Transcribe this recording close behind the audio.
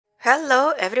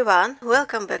Hello everyone,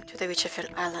 welcome back to the Fern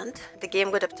Island. The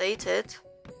game got updated.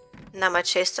 Now my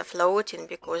chests are floating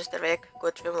because the wreck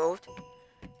got removed.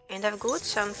 And I've got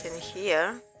something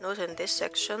here, not in this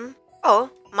section. Oh,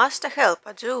 master help,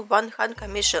 I do 100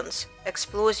 commissions.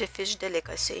 Explosive fish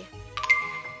delicacy.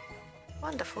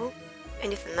 Wonderful.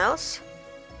 Anything else?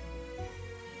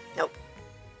 Nope.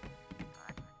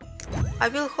 I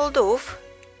will hold off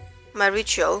my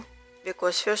ritual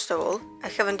because first of all, I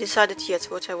haven't decided yet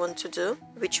what I want to do,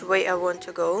 which way I want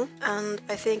to go, and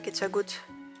I think it's a good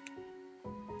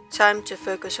time to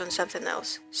focus on something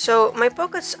else. So my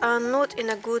pockets are not in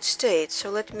a good state,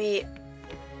 so let me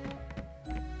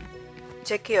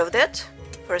take care of that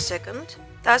for a second.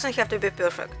 Doesn't have to be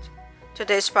perfect.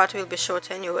 Today's part will be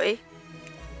short anyway.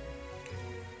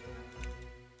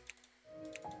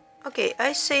 Okay,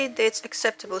 I say that's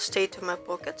acceptable state of my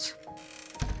pockets.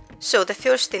 So the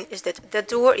first thing is that the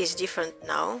door is different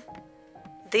now.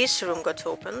 This room got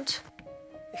opened.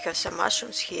 We have some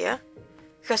mushrooms here.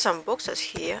 We have some boxes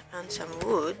here and some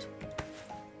wood.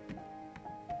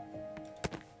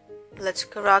 Let's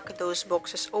crack those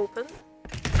boxes open.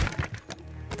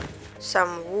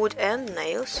 Some wood and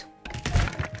nails.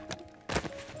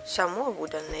 Some more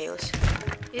wood and nails.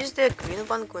 Is the green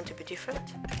one going to be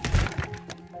different?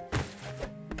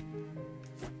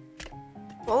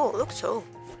 Oh, looks so.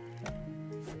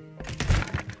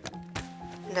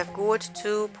 And I've got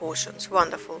 2 potions,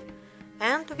 wonderful.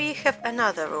 And we have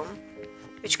another room,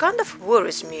 which kind of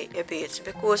worries me a bit,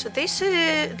 because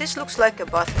this looks like a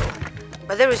bathroom,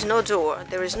 but there is no door,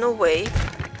 there is no way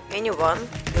anyone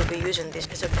will be using this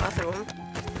as a bathroom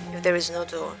if there is no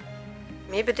door.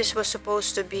 Maybe this was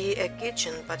supposed to be a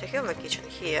kitchen, but I have my kitchen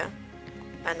here,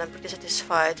 and I'm pretty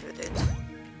satisfied with it.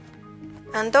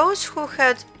 And those who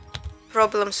had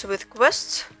problems with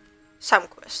quests, some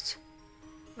quests,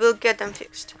 we'll get them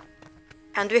fixed.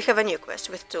 And we have a new quest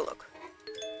with Tulok.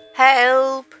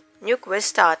 Help! New quest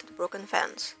started, broken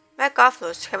fence. My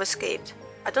cufflows have escaped.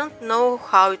 I don't know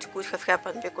how it could have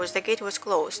happened because the gate was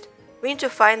closed. We need to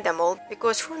find them all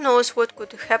because who knows what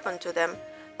could happen to them.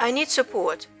 I need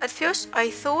support. At first I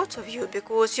thought of you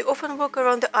because you often walk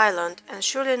around the island and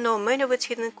surely know many of its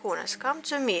hidden corners. Come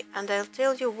to me and I'll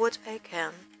tell you what I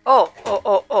can.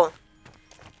 Oh.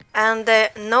 And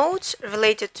the notes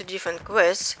related to different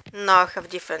quests now have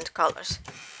different colors.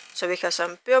 So we have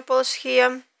some purples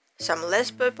here, some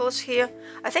less purples here.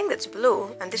 I think that's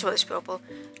blue, and this one is purple.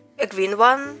 A green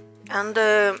one, and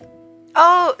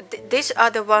these are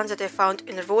the ones that I found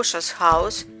in Rosha's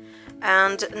house.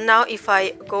 And now if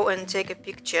I go and take a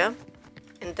picture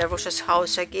in the Rosha's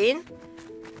house again,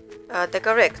 the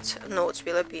correct notes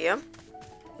will appear.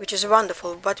 Which is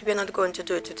wonderful, but we're not going to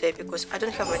do it today because I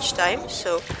don't have much time,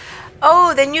 so...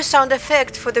 Oh, the new sound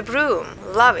effect for the broom!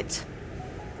 Love it!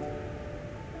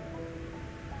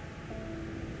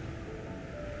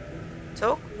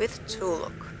 Talk with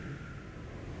Tulok.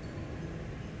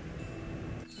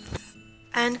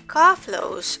 And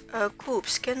cufflows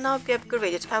coops can now be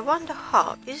upgraded. I wonder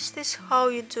how. Is this how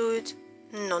you do it?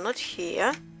 No, not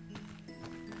here.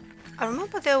 I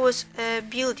remember there was a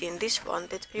building, this one,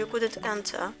 that you couldn't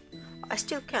enter. I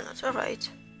still cannot, alright.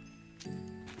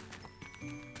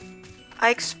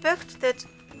 I expect that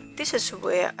this is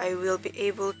where I will be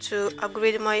able to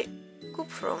upgrade my coop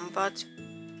from, but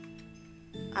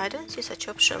I don't see such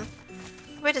option.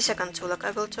 Wait a second, Tulok,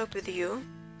 I will talk with you.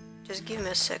 Just give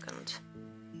me a second.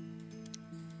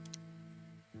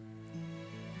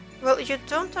 Well, you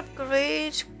don't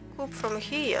upgrade from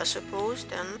here, I suppose,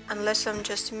 then, unless I'm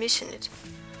just missing it.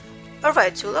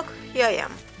 Alright, Tulok, here I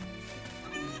am.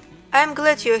 I'm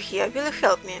glad you're here. Will you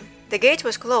help me? The gate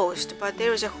was closed, but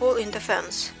there is a hole in the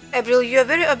fence. Abrill, you are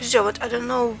very observant. I don't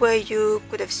know where you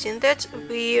could have seen that.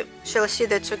 We shall see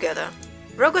that together.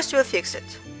 Rogost will fix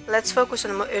it. Let's focus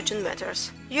on more urgent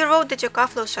matters. You wrote that your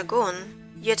cufflows are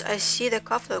gone, yet I see the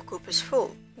cufflow coop is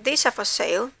full. These are for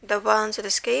sale. The ones that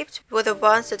escaped were the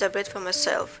ones that I bred for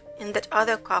myself in that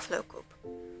other cufflow coop.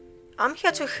 I'm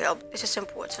here to help, this is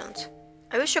important.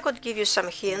 I wish I could give you some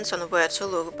hints on where to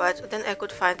look, but then I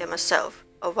could find them myself.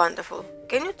 Oh, wonderful.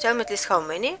 Can you tell me at least how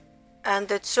many? And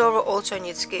that Zoro also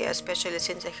needs care, especially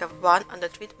since I have one under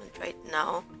treatment right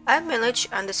now. I manage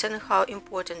to understand how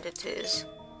important it is.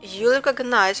 You'll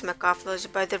recognize my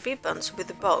cufflows by the ribbons with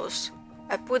the bows.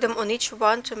 I put them on each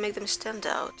one to make them stand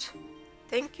out.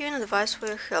 Thank you in advance for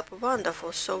your help.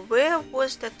 Wonderful. So where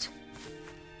was that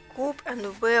coop and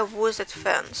where was that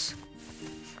fence?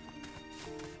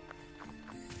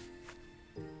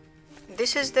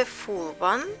 This is the full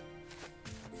one.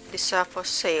 These are for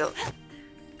sale.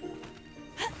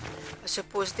 I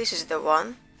suppose this is the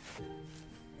one.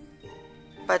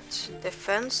 But the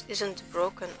fence isn't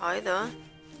broken either.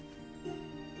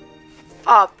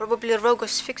 Ah, probably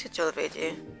Rogos fixed it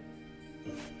already.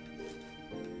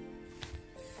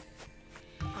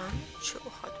 I'm not sure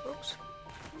how it works.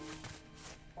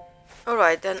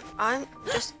 Alright, then I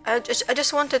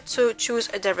just wanted to choose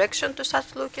a direction to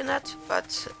start looking at,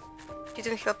 but it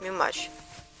didn't help me much.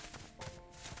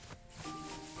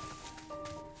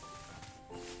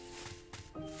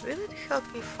 Will it help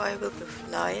if I will be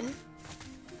flying?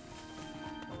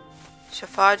 So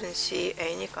far I didn't see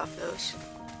any cufflows.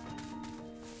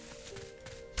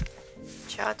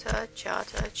 Chatter,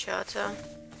 chatter, chatter.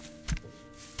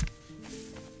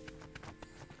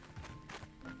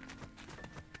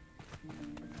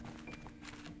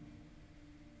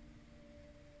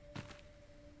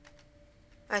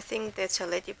 I think that's a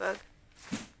ladybug.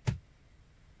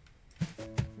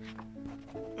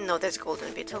 No, that's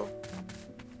golden beetle.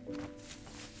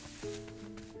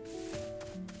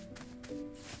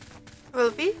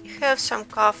 Well, we have some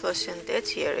cufflows in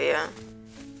that area.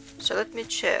 So let me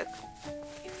check.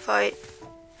 If I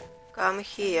come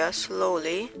here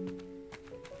slowly,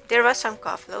 there are some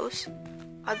cufflows.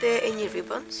 Are there any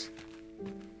ribbons?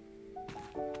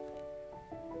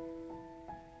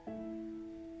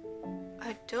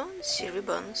 I don't see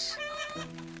ribbons.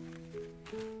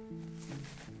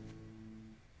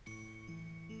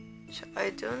 So I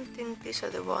don't think these are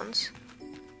the ones.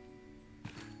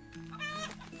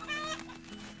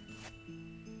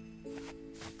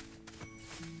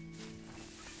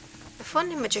 If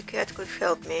only Magic Cat could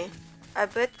help me. I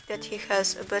bet that he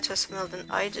has a better smell than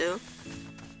I do.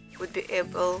 He would be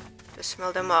able to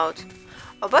smell them out.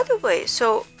 Oh, by the way,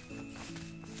 so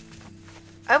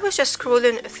I was just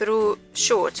scrolling through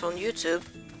shorts on YouTube,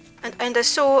 and I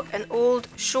saw an old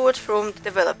short from the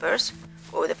developers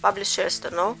or the publishers,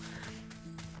 don't know.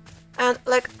 And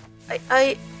like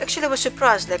I actually was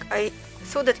surprised. Like I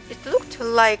thought that it looked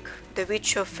like the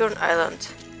Witch of Fern Island,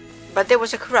 but there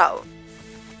was a crow.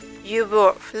 You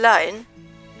were flying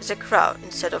as a crow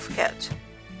instead of cat.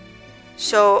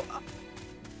 So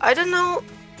I don't know,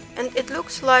 and it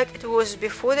looks like it was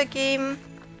before the game,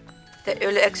 the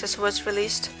early access was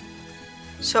released.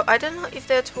 So I don't know if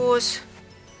that was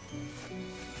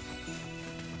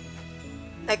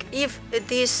like if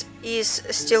this is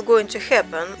still going to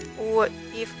happen or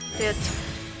if that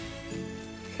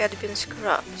had been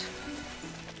scrapped.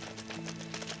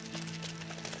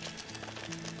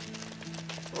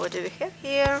 What do we have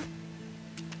here?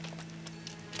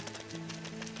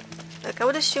 Like I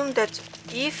would assume that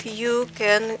if you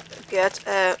can get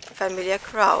a familiar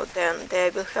crowd, then there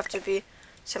will have to be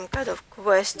some kind of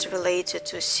quest related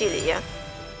to Celia.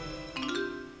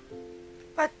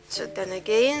 But then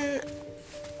again,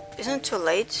 isn't it too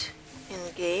late in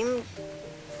game,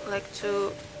 like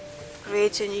to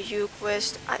create a new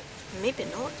quest? Maybe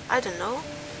not. I don't know.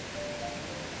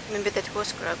 Maybe that was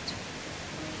scrapped.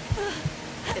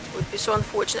 That would be so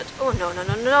unfortunate. Oh no, no,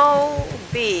 no, no,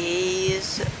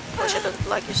 bees. Gosh, I don't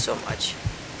like you so much.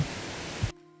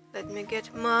 Let me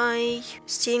get my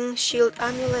Sting Shield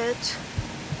Amulet.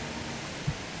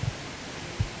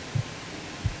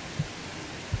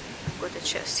 I've got a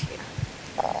chest here.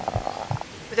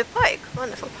 With a pike,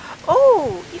 wonderful.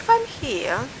 Oh, if I'm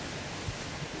here,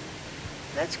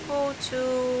 let's go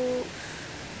to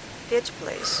that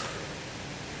place.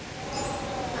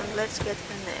 And let's get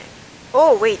an egg.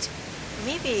 Oh, wait,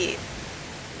 maybe...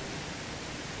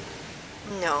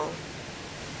 No.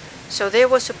 So there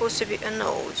was supposed to be a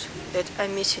node that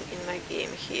I'm missing in my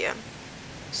game here.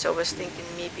 So I was thinking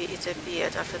maybe it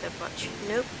appeared after the patch.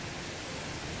 Nope.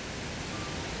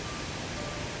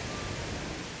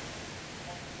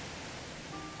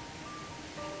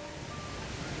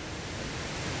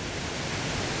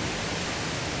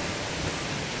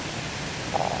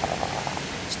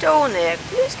 Stone egg.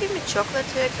 Please give me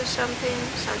chocolate egg or something.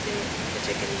 Something that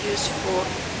I can use for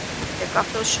the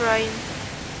cufflow shrine.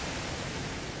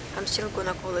 I'm still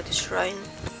gonna call it a shrine.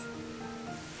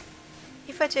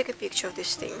 If I take a picture of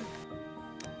this thing.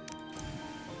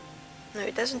 No,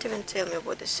 it doesn't even tell me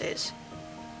what this is.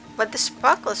 But the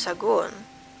sparkles are gone.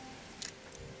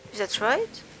 Is that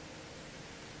right?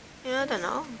 Yeah, I don't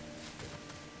know.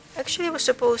 Actually, I was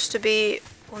supposed to be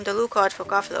on the lookout for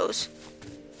cufflows,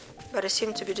 but I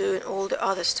seem to be doing all the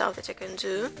other stuff that I can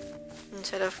do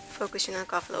instead of focusing on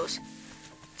cufflows.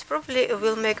 It probably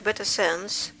will make better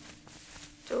sense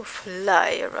to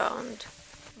fly around,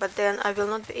 but then I will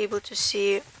not be able to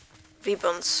see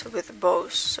ribbons with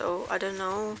bows, so I don't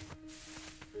know.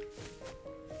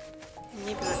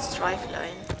 Maybe let's try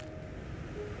flying.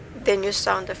 The new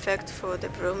sound effect for the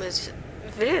broom is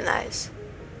really nice.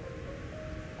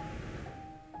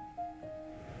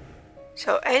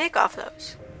 So, any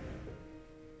cufflows?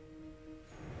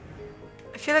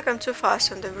 I feel like I'm too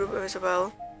fast on the river as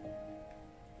well.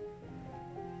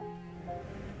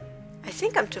 I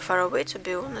think I'm too far away, to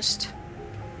be honest.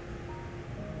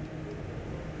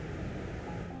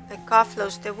 Like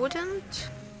cufflows, they wouldn't.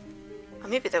 Or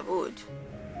maybe they would.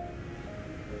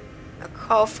 Like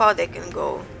how far they can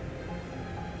go.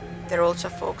 They're also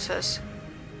foxes.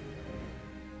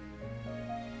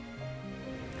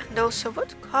 And also,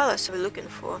 what colors are we looking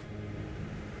for?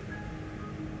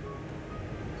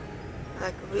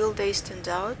 Like, will they stand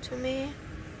out to me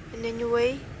in any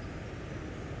way?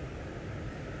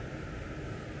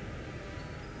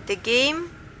 The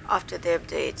game, after the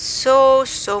update, so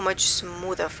much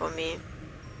smoother for me.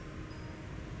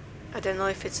 I don't know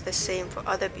if it's the same for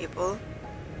other people,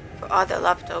 for other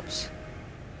laptops,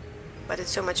 but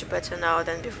it's so much better now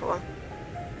than before.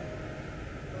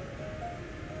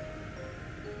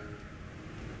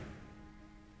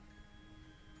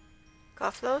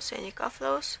 Cufflows? Any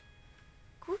cufflows?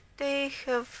 Could they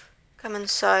have come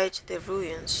inside the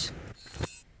ruins?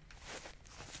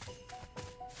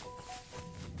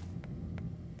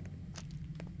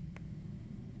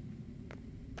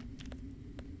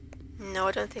 No,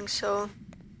 I don't think so.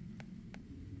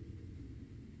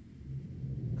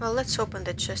 Well, let's open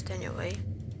the chest anyway.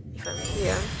 If I'm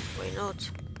here, why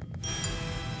not?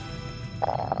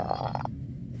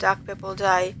 Dark purple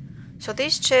dye. So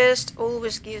this chest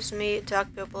always gives me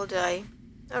dark purple dye.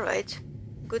 Alright,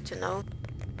 good to know.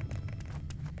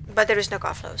 But there is no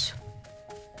cufflows.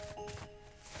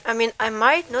 I mean, I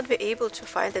might not be able to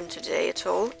find them today at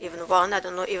all. Even one. I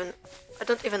don't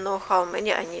even know how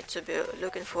many I need to be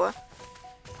looking for.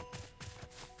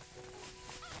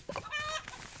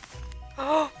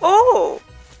 Oh!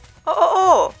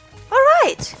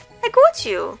 Alright! I got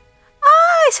you!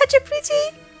 Ah, it's such a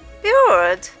pretty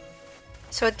bird!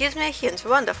 So it gives me a hint,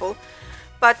 wonderful.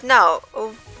 But now,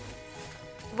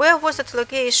 where was that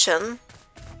location?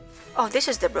 Oh, this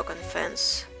is the broken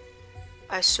fence,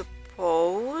 I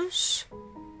suppose.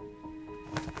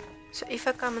 So if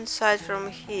I come inside from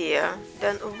here,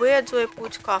 then where do I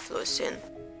put cufflows in?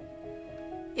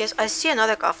 Yes, I see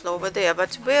another cufflow over there,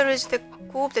 but where is the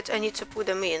coop that I need to put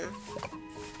them in?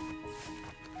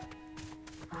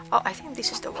 Oh, I think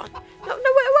this is the one. No,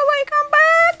 wait, come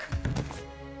back!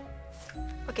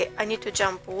 Okay, I need to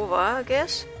jump over, I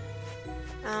guess.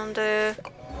 And,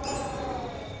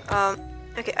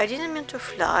 okay, I didn't mean to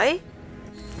fly.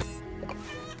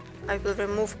 I will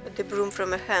remove the broom from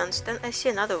my hands. Then I see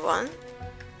another one.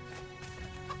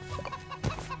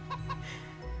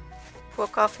 Poor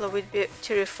cufflow would be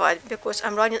terrified because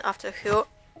I'm running after her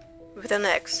with an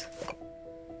axe.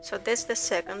 So that's the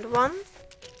second one.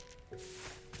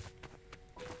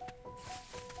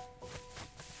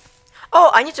 Oh,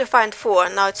 I need to find 4,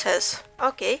 now it says.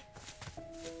 Okay.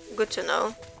 Good to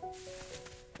know.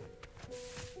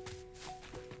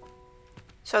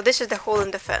 So this is the hole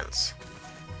in the fence.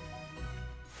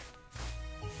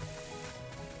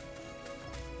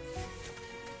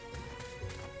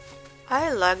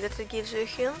 I like that it gives you a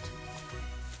hint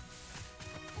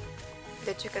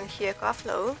that you can hear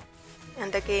cufflow,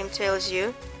 and the game tells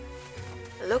you,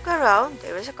 look around,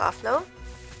 there is a cufflow.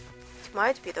 It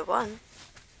might be the one.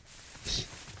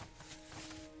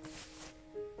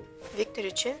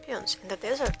 Victory champions in the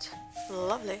desert.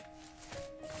 Lovely.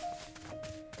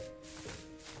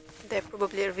 They're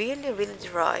probably really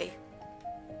dry.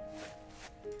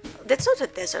 That's not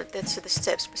a desert, that's the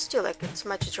steppes, but still, like, it's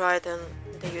much drier than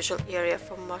the usual area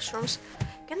for mushrooms.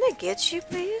 Can I get you,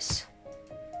 please?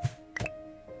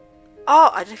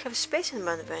 Oh, I don't have space in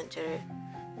my inventory.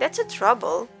 That's a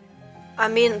trouble. I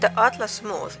mean, the Atlas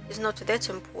moth is not that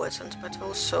important, but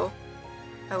also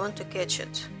I want to catch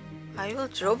it. I will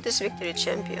drop this victory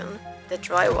champion, the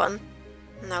dry one.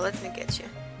 Now let me get you.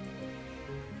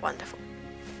 Wonderful.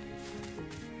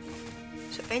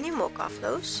 So any more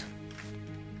cufflows?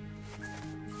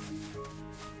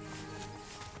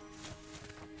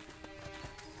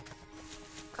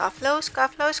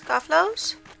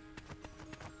 Cufflows?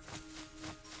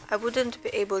 I wouldn't be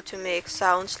able to make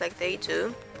sounds like they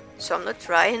do, so I'm not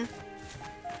trying.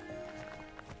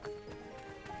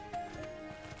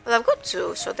 Well, I've got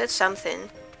 2, so that's something.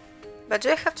 But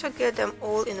do I have to get them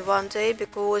all in one day?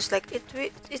 Because, like,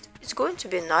 it's going to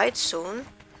be night soon,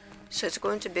 so it's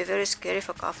going to be very scary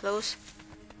for cufflows.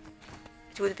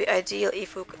 It would be ideal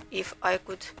if I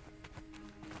could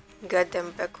get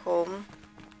them back home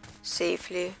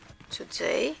safely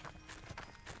today.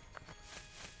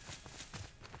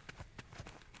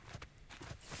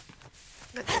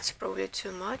 But that's probably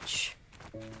too much.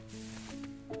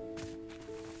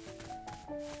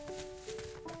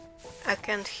 I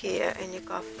can't hear any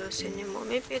cufflows anymore.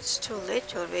 Maybe it's too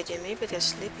late already. Maybe they're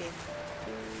sleeping.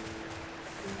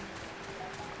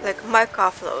 Like my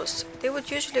cufflows, they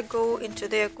would usually go into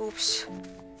their coops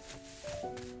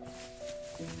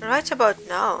right about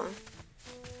now.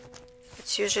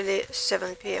 It's usually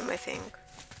 7 p.m. I think.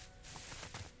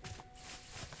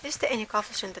 Is there any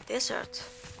cufflows in the desert?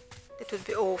 That would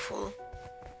be awful.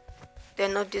 They're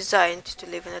not designed to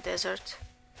live in a desert.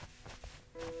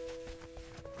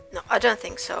 No, I don't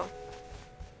think so.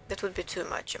 That would be too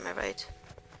much, am I right?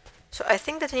 So I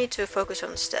think that I need to focus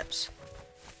on steps.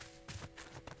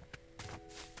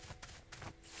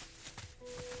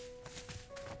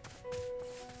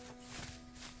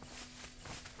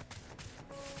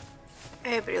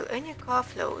 Abrill, any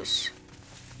cufflows?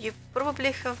 You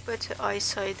probably have better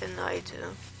eyesight than I do.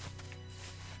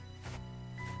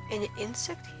 Any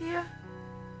insect here?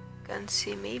 Can't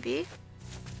see, maybe.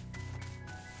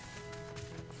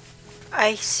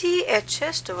 I see a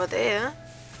chest over there.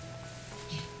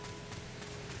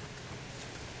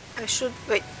 I should...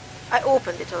 wait, I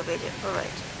opened it already, alright.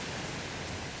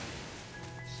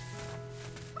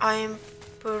 I'm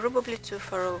probably too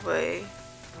far away.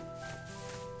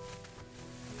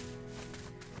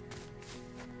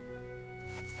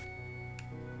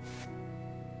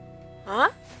 Huh?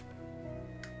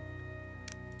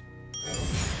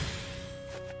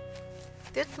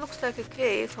 That looks like a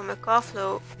cave from a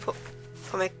cufflow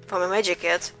from a magic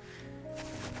cat,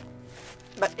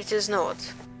 but it is not.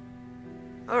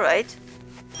 Alright.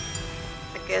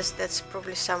 I guess that's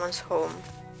probably someone's home.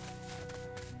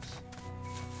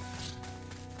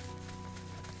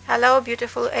 Hello,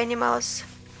 beautiful animals.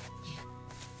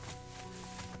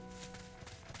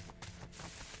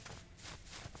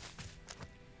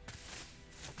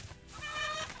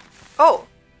 Oh!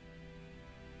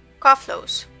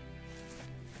 Cufflows.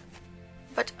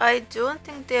 But I don't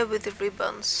think they're with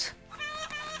ribbons.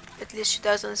 At least she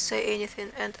doesn't say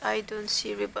anything and I don't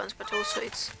see ribbons, but also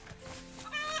it's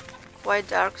quite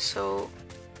dark, so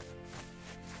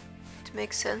it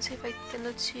makes sense if I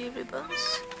cannot see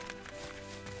ribbons.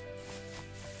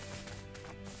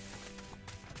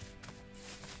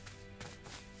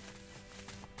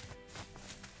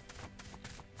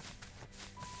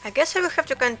 I guess I will have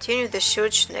to continue the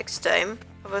search next time.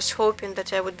 I was hoping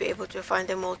that I would be able to find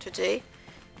them all today,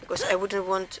 because I wouldn't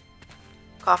want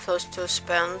cufflows to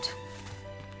spend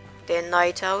their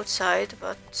night outside,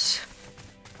 but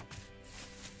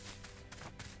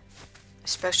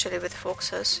especially with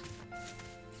foxes.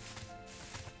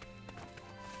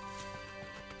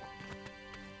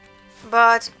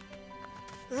 But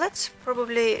let's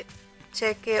probably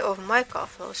take care of my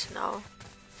cufflows now.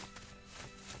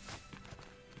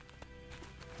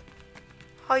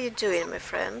 How you doing, my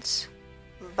friends?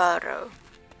 Burrow.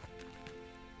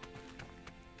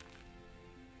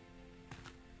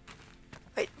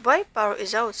 Wait, why Burrow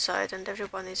is outside and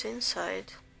everyone is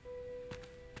inside?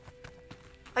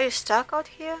 Are you stuck out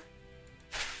here?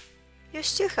 You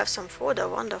still have some fodder,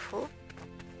 wonderful.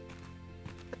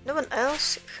 But no one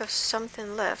else has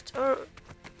something left, or...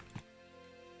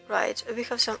 Right, we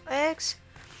have some eggs.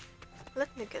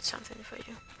 Let me get something for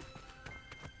you.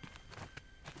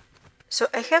 So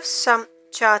I have some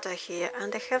charter here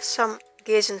and I have some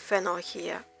gazing fennel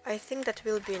here. I think that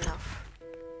will be enough.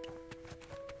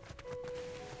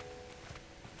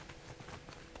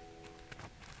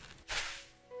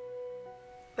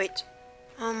 Wait,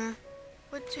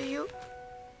 what do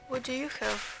you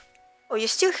have? Oh, you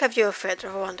still have your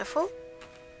feather, wonderful.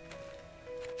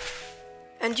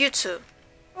 And you too.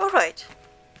 Alright.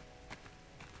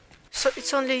 So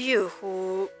it's only you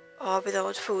who are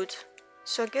without food.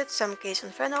 So get some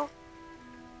gazing fennel.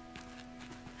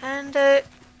 And,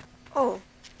 oh,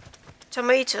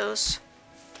 tomatoes.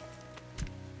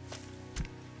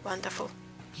 Wonderful.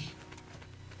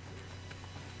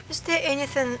 Is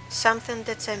there something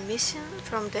that I'm missing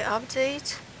from the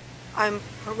update? I'm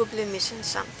probably missing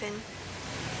something.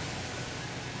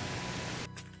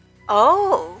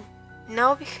 Oh,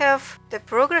 now we have the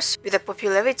progress with the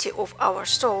popularity of our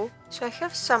stall. So I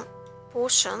have some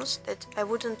potions that I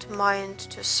wouldn't mind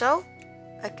to sell.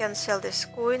 I can sell this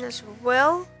coin as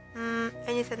well.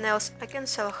 Anything else? I can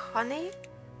sell honey.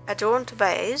 Adorned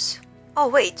vase. Oh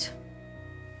wait,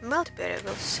 Meltberry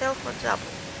will sell for double.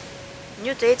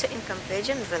 New data in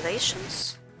compendium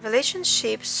relations.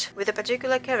 Relationships with a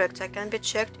particular character can be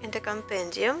checked in the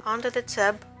compendium under the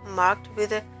tab marked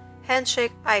with a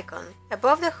handshake icon.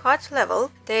 Above the heart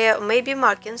level, there may be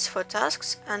markings for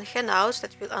tasks and hangouts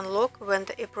that will unlock when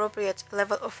the appropriate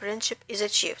level of friendship is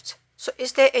achieved. So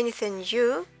is there anything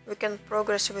new? We can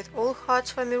progress with all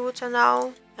hearts for Miruta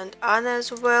now, and Anna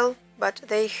as well. but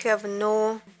they have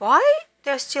no... Why?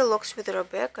 There are still locks with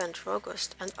Rebecca and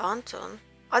August and Anton.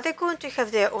 Are they going to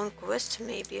have their own quests,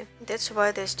 maybe? That's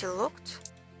why they're still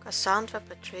locked? Cassandra,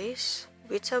 Patrice,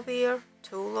 Witterweir,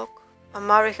 Tulok.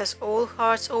 Amari has all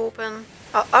hearts open.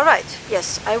 Alright,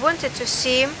 yes, I wanted to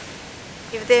see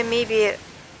if there may be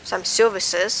some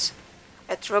services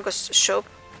at Rogost's shop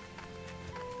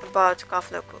about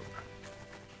cufflows.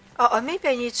 Or maybe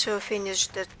I need to finish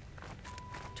the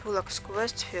Tulok's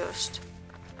quest first.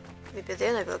 Maybe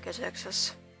then I will get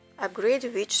access. Upgrade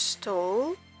witch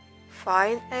stole,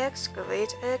 fine axe,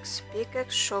 great axe,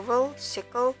 pickaxe, shovel,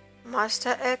 sickle,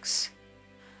 master axe,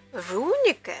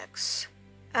 runic axe,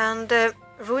 and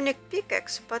runic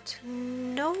pickaxe, but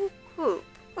no coop.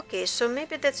 Okay, so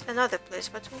maybe that's another place,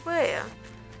 but where?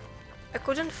 I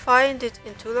couldn't find it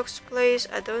in Tulok's place,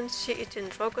 I don't see it in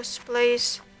Rogost's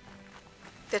place.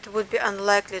 That would be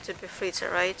unlikely to be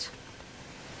Fritza, right?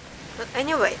 But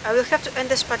anyway, I will have to end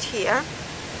this part here.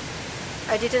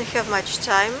 I didn't have much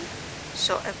time,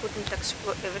 so I couldn't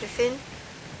explore everything.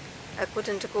 I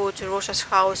couldn't go to Rosha's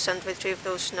house and retrieve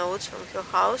those notes from her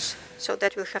house, so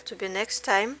that will have to be next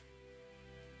time.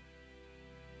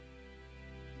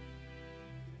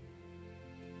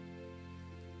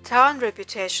 Town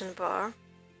reputation bar.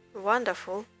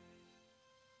 Wonderful.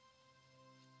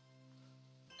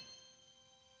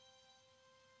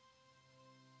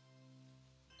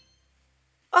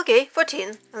 Okay,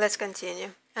 14. Let's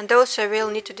continue. And also I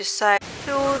will need to decide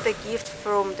to the gift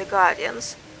from the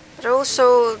Guardians. But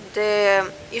also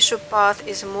the issue path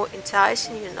is more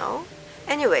enticing, you know.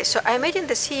 Anyway, so I'm ending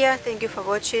this here. Thank you for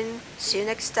watching. See you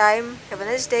next time. Have a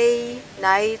nice day,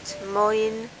 night,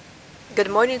 morning. Good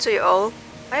morning to you all.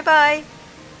 Bye bye.